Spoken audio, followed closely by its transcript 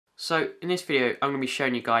So in this video I'm going to be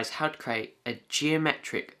showing you guys how to create a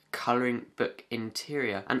geometric colouring book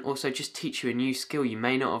interior and also just teach you a new skill you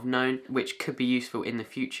may not have known which could be useful in the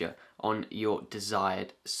future on your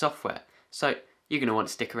desired software. So you're going to want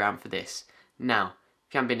to stick around for this. Now,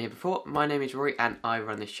 if you haven't been here before, my name is Rory and I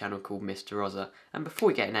run this channel called Mr. Rozza. And before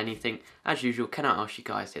we get into anything, as usual, can I ask you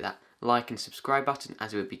guys to hit that like and subscribe button,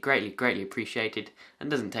 as it would be greatly appreciated and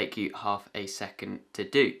doesn't take you half a second to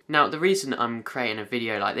do. Now, the reason I'm creating a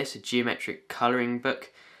video like this, a geometric colouring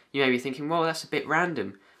book, you may be thinking, well, that's a bit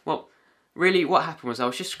random. Well, really what happened was I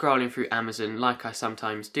was just scrolling through Amazon like I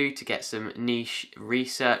sometimes do to get some niche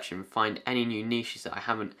research and find any new niches that I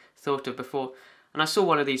haven't thought of before. And I saw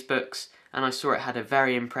one of these books and I saw it had a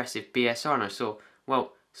very impressive BSR and I saw,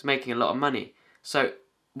 well, it's making a lot of money. So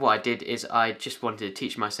what I did is I just wanted to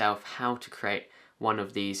teach myself how to create one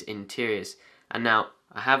of these interiors. And now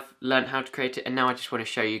I have learned how to create it, and now I just want to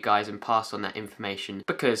show you guys and pass on that information,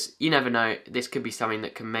 because you never know, this could be something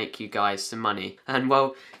that can make you guys some money. And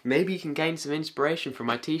well, maybe you can gain some inspiration from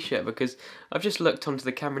my t-shirt, because I've just looked onto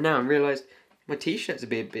the camera now and realised my t-shirt's a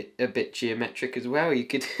bit geometric as well. You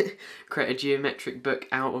could create a geometric book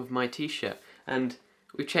out of my t-shirt. And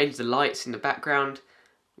we've changed the lights in the background.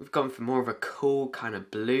 We've gone for more of a cool kind of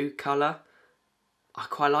blue colour. I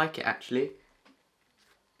quite like it actually.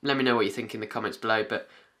 Let me know what you think in the comments below, but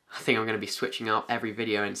I think I'm going to be switching up every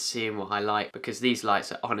video and seeing what I like, because these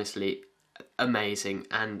lights are honestly amazing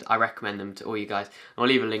and I recommend them to all you guys. I'll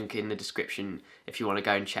leave a link in the description if you want to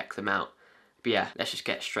go and check them out. But yeah, let's just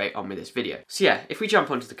get straight on with this video. So yeah, if we jump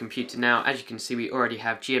onto the computer now, as you can see, we already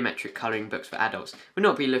have geometric colouring books for adults. We'll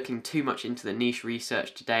not be looking too much into the niche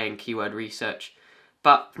research today and keyword research,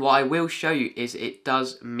 but what I will show you is it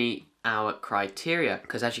does meet our criteria,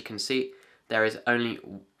 because as you can see, there is only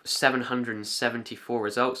 774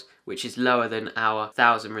 results, which is lower than our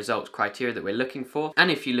 1,000 results criteria that we're looking for. And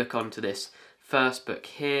if you look onto this first book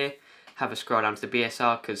here, have a scroll down to the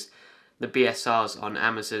BSR, because the BSRs on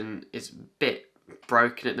Amazon is a bit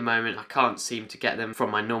broken at the moment. I can't seem to get them from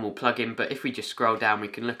my normal plugin, but if we just scroll down, we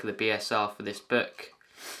can look at the BSR for this book,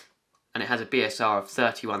 and it has a BSR of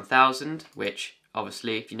 31,000, which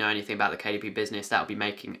obviously, if you know anything about the KDP business, that'll be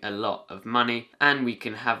making a lot of money. And we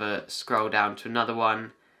can have a scroll down to another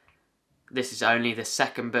one. This is only the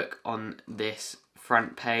second book on this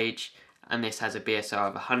front page, and this has a BSR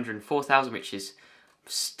of 104,000, which is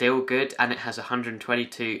still good, and it has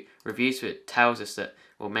 122 reviews, so it tells us that,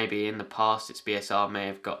 well, maybe in the past its BSR may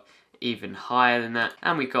have got even higher than that.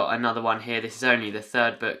 And we've got another one here. This is only the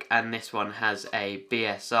third book, and this one has a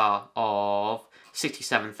BSR of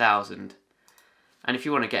 67,000. And if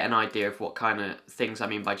you want to get an idea of what kind of things I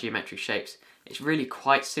mean by geometric shapes, it's really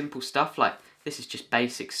quite simple stuff. Like, this is just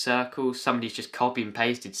basic circles. Somebody's just copy and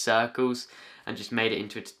pasted circles and just made it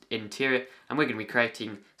into an interior. And we're going to be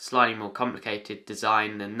creating slightly more complicated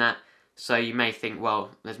design than that. So you may think,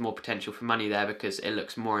 well, there's more potential for money there because it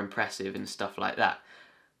looks more impressive and stuff like that.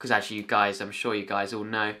 Because as you guys, I'm sure you guys all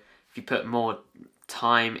know, if you put more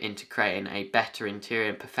time into creating a better interior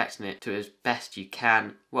and perfecting it to as best you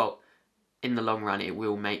can, well, in the long run it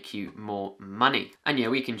will make you more money. And yeah,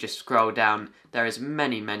 we can just scroll down. There is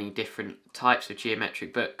many different types of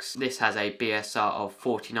geometric books. This has a BSR of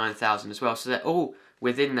 49,000 as well, so they're all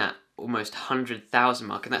within that almost 100,000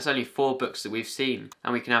 mark, and that's only 4 books that we've seen.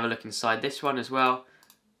 And we can have a look inside this one as well,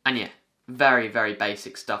 and yeah, very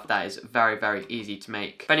basic stuff. That is very easy to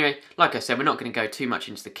make. But anyway, like I said, we're not going to go too much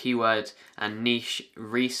into the keywords and niche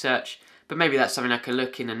research, but maybe that's something I could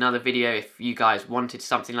look in another video. If you guys wanted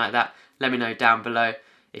something like that, let me know down below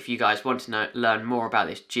if you guys want to learn more about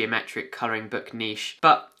this geometric colouring book niche.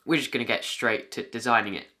 But we're just going to get straight to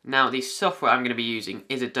designing it. Now, the software I'm going to be using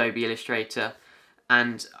is Adobe Illustrator,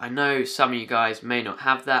 and I know some of you guys may not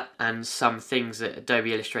have that, and some things that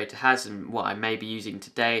Adobe Illustrator has and what I may be using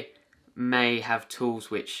today may have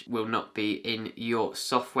tools which will not be in your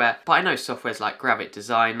software. But I know softwares like Gravit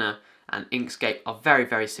Designer and Inkscape are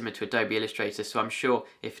very similar to Adobe Illustrator, so I'm sure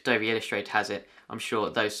if Adobe Illustrator has it, I'm sure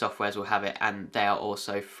those softwares will have it, and they are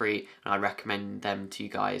also free, and I recommend them to you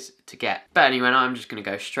guys to get. But anyway, I'm just going to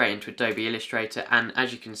go straight into Adobe Illustrator, and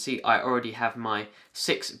as you can see, I already have my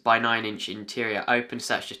 6 by 9 inch interior open,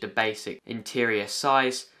 so that's just a basic interior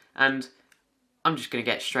size, and I'm just going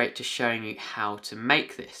to get straight to showing you how to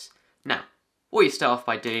make this. Now, all you start off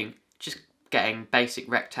by doing, just getting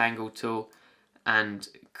basic rectangle tool and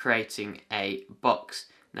creating a box.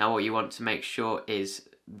 Now what you want to make sure is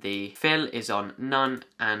the fill is on none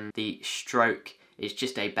and the stroke is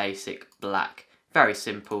just a basic black. Very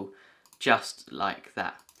simple, just like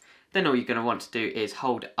that. Then all you're going to want to do is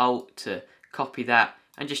hold Alt to copy that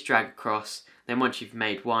and just drag across. Then once you've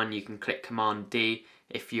made one, you can click Command D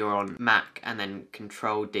if you're on Mac, and then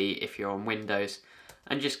Control D if you're on Windows,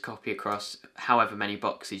 and just copy across however many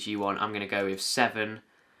boxes you want. I'm going to go with 7.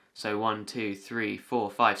 So 1, 2, 3,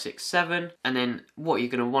 4, 5, 6, 7. And then what you're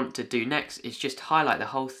going to want to do next is just highlight the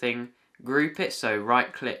whole thing, group it, so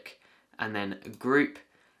right click and then group,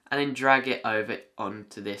 and then drag it over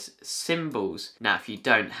onto this symbols. Now if you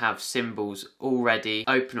don't have symbols already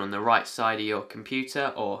open on the right side of your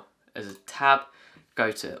computer or as a tab,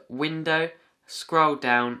 go to Window, scroll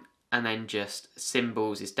down, and then just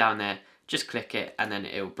symbols is down there. Just click it and then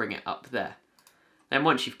it will bring it up there. Then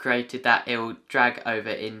once you've created that, it will drag over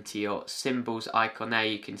into your symbols icon there.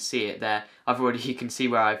 You can see it there. You can see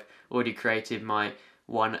where I've already created my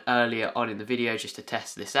one earlier on in the video just to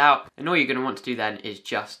test this out. And all you're going to want to do then is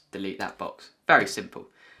just delete that box. Very simple.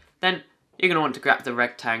 Then you're going to want to grab the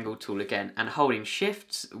rectangle tool again, and holding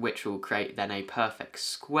shifts, which will create then a perfect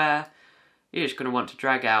square, you're just going to want to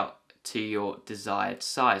drag out to your desired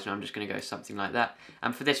size. And I'm just going to go something like that.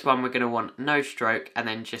 And for this one, we're going to want no stroke and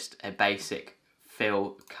then just a basic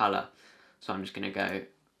fill colour. So I'm just going to go,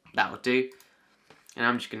 that will do. And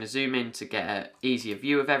I'm just going to zoom in to get an easier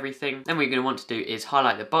view of everything. Then what you're going to want to do is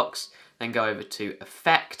highlight the box, then go over to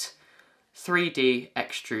Effect, 3D,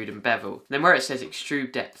 Extrude and Bevel. Then where it says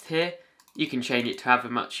Extrude Depth here, you can change it to however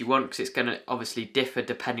much you want, because it's going to obviously differ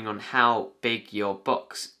depending on how big your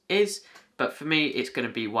box is. But for me, it's going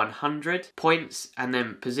to be 100 points. And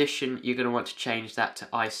then position, you're going to want to change that to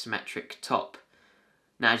isometric top.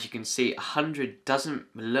 Now as you can see, 100 doesn't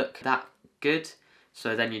look that good,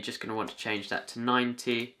 so then you're just going to want to change that to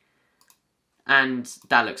 90, and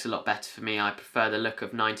that looks a lot better for me. I prefer the look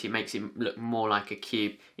of 90, it makes it look more like a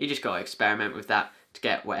cube. You just got to experiment with that to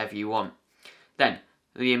get whatever you want. Then,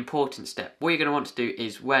 the important step, what you're going to want to do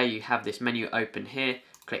is where you have this menu open here,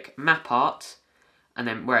 click Map Art, and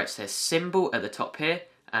then where it says Symbol at the top here,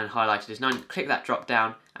 and highlighted as 9, click that drop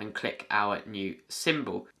down and click our new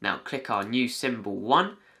symbol. Now click our new symbol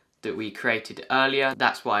 1 that we created earlier.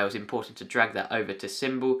 That's why it was important to drag that over to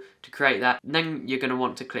symbol to create that. And then you're going to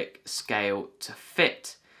want to click Scale to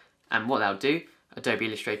Fit. And what that'll do, Adobe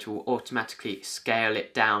Illustrator will automatically scale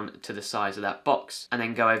it down to the size of that box. And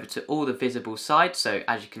then go over to all the visible sides. So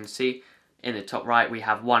as you can see in the top right, we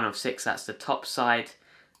have 1 of 6, that's the top side.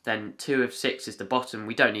 Then 2 of 6 is the bottom.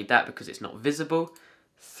 We don't need that because it's not visible.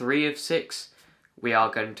 3 of 6, we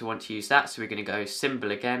are going to want to use that, so we're going to go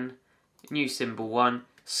symbol again, new symbol 1,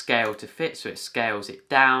 scale to fit, so it scales it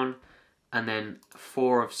down, and then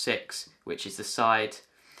 4 of 6, which is the side,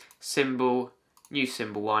 symbol, new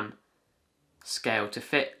symbol 1, scale to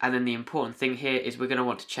fit. And then the important thing here is we're going to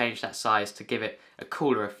want to change that size to give it a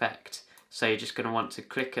cooler effect. So you're just going to want to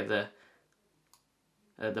click at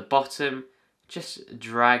the bottom, just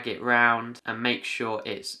drag it round and make sure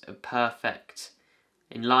it's a perfect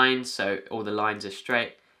in lines, so all the lines are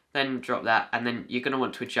straight. Then drop that, and then you're going to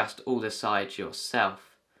want to adjust all the sides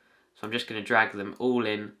yourself. So I'm just going to drag them all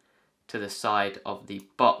in to the side of the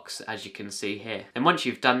box, as you can see here. And once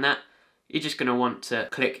you've done that, you're just going to want to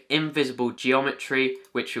click Invisible Geometry,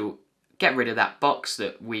 which will get rid of that box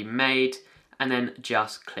that we made, and then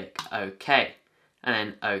just click OK. And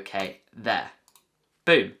then OK there.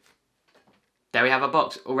 Boom. There we have our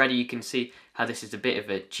box. Already you can see how this is a bit of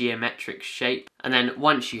a geometric shape. And then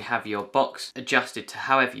once you have your box adjusted to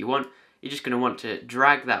however you want, you're just going to want to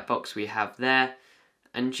drag that box we have there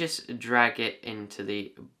and just drag it into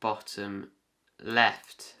the bottom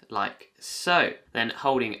left, like so. Then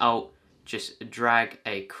holding Alt, just drag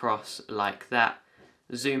across like that.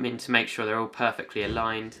 Zoom in to make sure they're all perfectly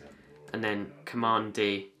aligned, and then Command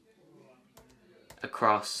D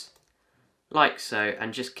across like so,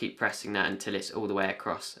 and just keep pressing that until it's all the way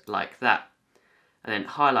across like that. And then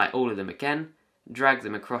highlight all of them again, drag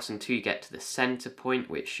them across until you get to the center point,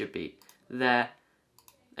 which should be there.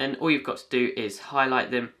 And all you've got to do is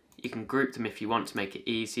highlight them. You can group them if you want to make it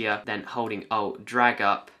easier. Then holding Alt, drag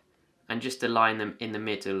up and just align them in the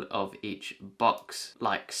middle of each box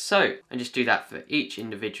like so. And just do that for each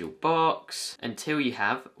individual box until you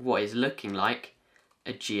have what is looking like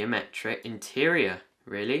a geometric interior,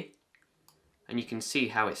 really. And you can see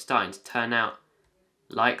how it's starting to turn out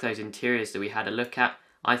like those interiors that we had a look at.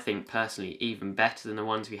 I think personally even better than the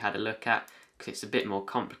ones we had a look at, because it's a bit more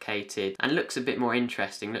complicated and looks a bit more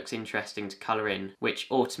interesting, looks interesting to colour in, which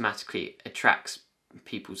automatically attracts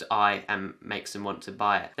people's eye and makes them want to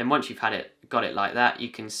buy it. Then once you've got it like that, you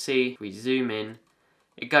can see, if we zoom in,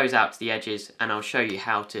 it goes out to the edges, and I'll show you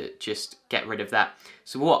how to just get rid of that.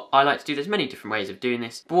 So what I like to do, there's many different ways of doing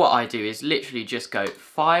this, but what I do is literally just go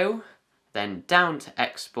File, then down to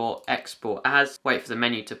Export, Export As, wait for the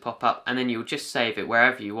menu to pop up, and then you'll just save it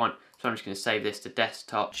wherever you want. So I'm just going to save this to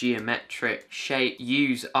desktop, geometric shape,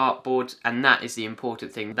 use artboards, and that is the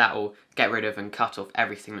important thing. That will get rid of and cut off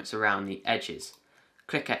everything that's around the edges.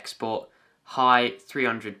 Click export, high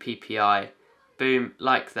 300 ppi, boom,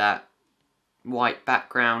 like that, white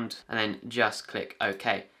background, and then just click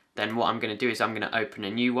OK. Then what I'm going to do is I'm going to open a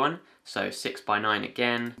new one, so 6x9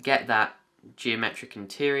 again, get that geometric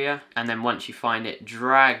interior, and then once you find it,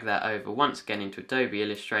 drag that over once again into Adobe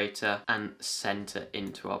Illustrator and center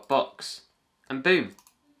into our box. And boom,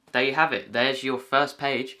 there you have it. There's your first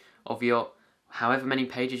page of your however many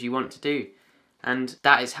pages you want to do. And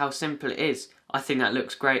that is how simple it is. I think that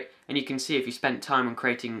looks great, and you can see if you spent time on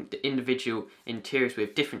creating the individual interiors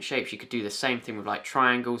with different shapes, you could do the same thing with like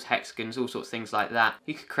triangles, hexagons, all sorts of things like that.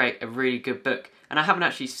 You could create a really good book, and I haven't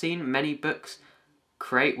actually seen many books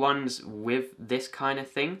create ones with this kind of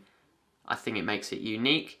thing. I think it makes it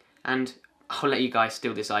unique, and I'll let you guys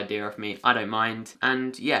steal this idea of me, I don't mind.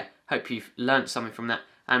 And yeah, hope you've learnt something from that,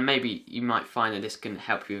 and maybe you might find that this can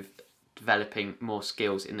help you with developing more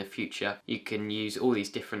skills in the future. You can use all these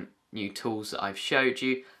different new tools that I've showed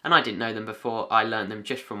you, and I didn't know them before. I learned them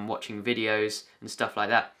just from watching videos and stuff like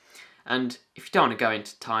that. And if you don't want to go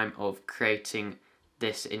into time of creating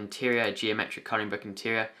this interior, geometric colouring book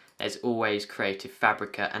interior, there's always Creative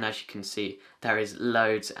Fabrica, and as you can see, there is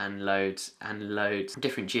loads and loads and loads of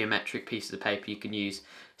different geometric pieces of paper you can use.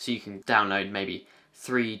 So you can download maybe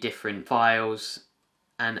 3 different files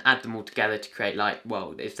and add them all together to create, like,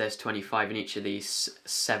 well, if there's 25 in each of these,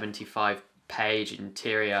 75 page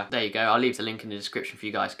interior. There you go, I'll leave the link in the description for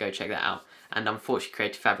you guys to go check that out. And unfortunately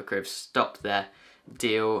Creative Fabrica have stopped their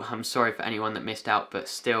deal. I'm sorry for anyone that missed out, but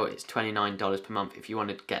still it's $29 per month if you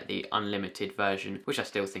wanted to get the unlimited version, which I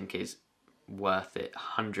still think is worth it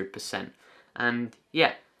 100%. And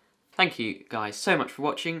yeah, thank you guys so much for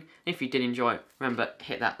watching. If you did enjoy it, remember,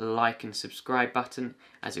 hit that like and subscribe button,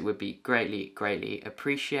 as it would be greatly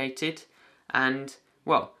appreciated. And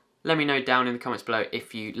well, let me know down in the comments below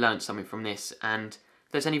if you learned something from this, and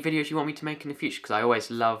if there's any videos you want me to make in the future, because I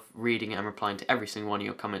always love reading and replying to every single one of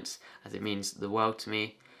your comments, as it means the world to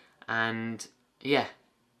me. And yeah,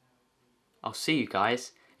 I'll see you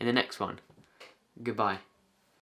guys in the next one. Goodbye.